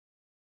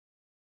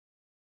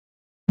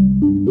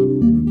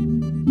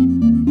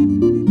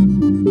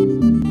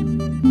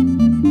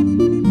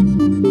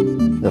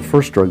The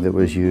first drug that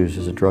was used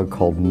is a drug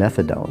called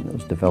Methadone. It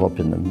was developed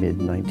in the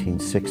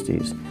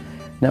mid-1960s.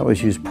 And that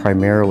was used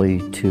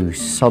primarily to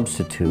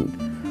substitute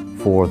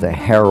for the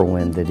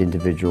heroin that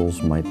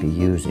individuals might be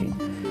using.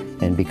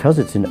 And because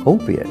it's an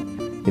opiate,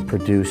 it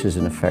produces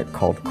an effect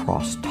called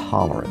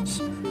cross-tolerance.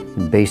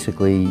 And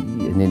basically,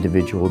 an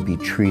individual will be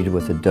treated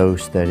with a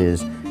dose that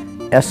is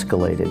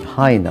escalated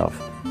high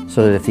enough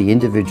so that if the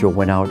individual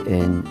went out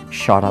and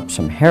shot up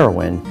some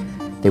heroin,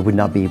 they would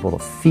not be able to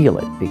feel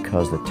it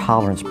because the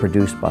tolerance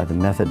produced by the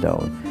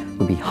methadone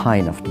would be high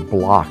enough to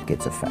block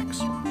its effects.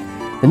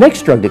 The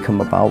next drug to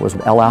come about was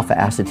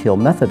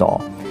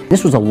L-alpha-acetyl-methadol.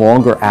 This was a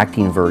longer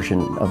acting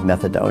version of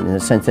methadone in the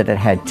sense that it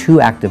had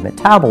two active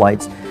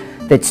metabolites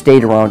that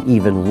stayed around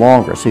even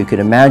longer. So you could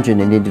imagine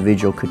an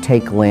individual could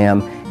take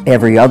LAM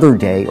every other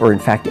day, or in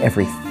fact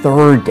every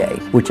third day,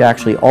 which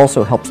actually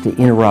also helps to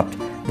interrupt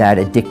that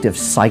addictive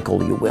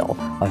cycle, you will,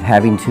 of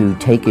having to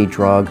take a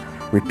drug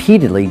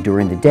repeatedly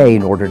during the day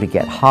in order to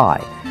get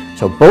high.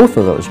 So both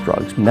of those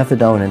drugs,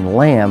 methadone and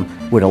LAM,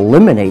 would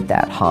eliminate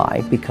that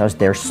high because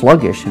they're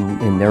sluggish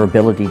in their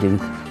ability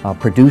to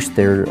produce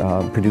their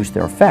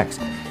effects.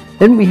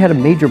 Then we had a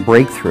major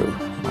breakthrough,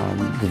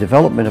 the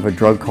development of a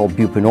drug called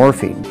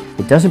buprenorphine.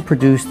 It doesn't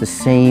produce the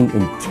same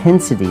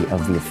intensity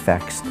of the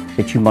effects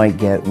that you might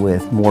get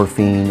with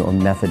morphine or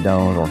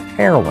methadone or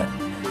heroin.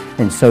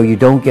 And so you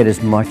don't get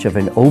as much of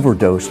an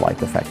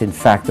overdose-like effect. In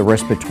fact, the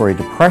respiratory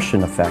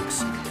depression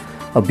effects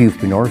of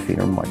buprenorphine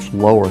are much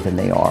lower than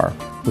they are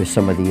with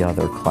some of the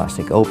other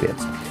classic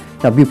opiates.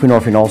 Now,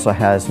 buprenorphine also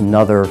has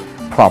another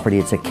property.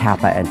 It's a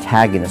kappa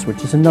antagonist,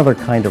 which is another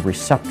kind of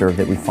receptor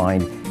that we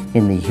find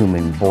in the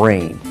human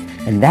brain.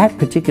 And that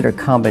particular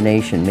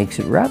combination makes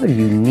it rather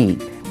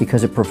unique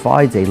because it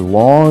provides a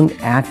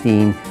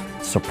long-acting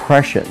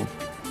suppression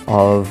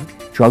of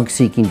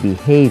drug-seeking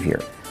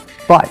behavior.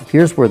 But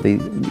here's where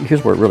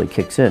it really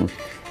kicks in.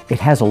 It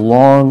has a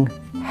long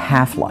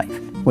half-life.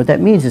 What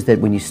that means is that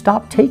when you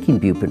stop taking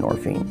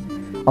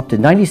buprenorphine, up to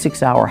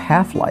 96-hour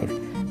half-life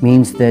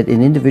means that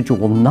an individual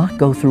will not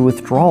go through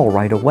withdrawal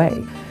right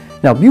away.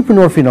 Now,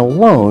 buprenorphine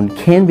alone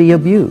can be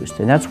abused,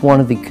 and that's one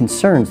of the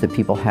concerns that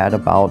people had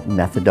about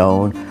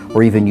methadone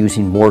or even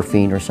using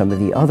morphine or some of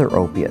the other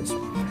opiates.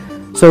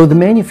 So the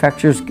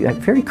manufacturers got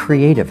very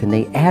creative and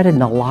they added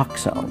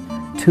naloxone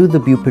to the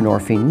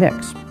buprenorphine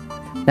mix.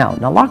 Now,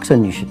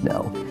 naloxone, you should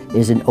know,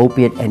 is an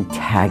opiate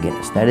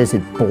antagonist. That is,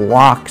 it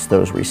blocks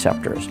those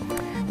receptors.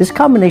 This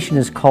combination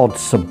is called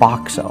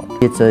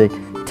Suboxone. It's a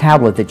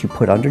tablet that you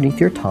put underneath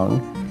your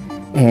tongue,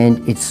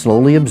 and it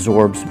slowly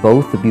absorbs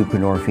both the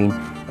buprenorphine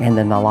and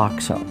the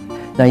naloxone.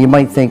 Now, you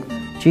might think,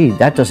 gee,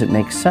 that doesn't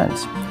make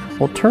sense.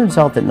 Well, it turns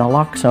out that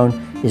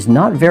naloxone is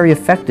not very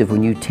effective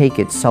when you take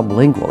it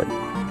sublingually.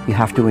 You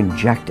have to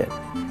inject it,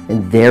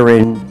 and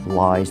therein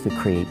lies the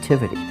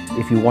creativity.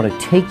 If you want to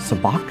take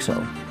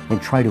Suboxone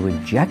and try to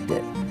inject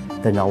it,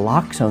 the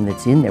naloxone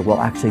that's in there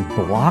will actually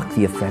block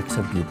the effects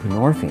of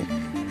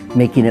buprenorphine,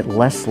 making it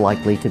less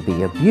likely to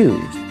be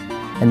abused.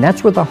 And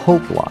that's where the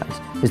hope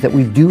lies, is that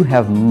we do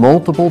have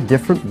multiple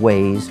different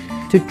ways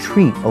to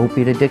treat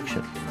opiate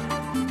addiction.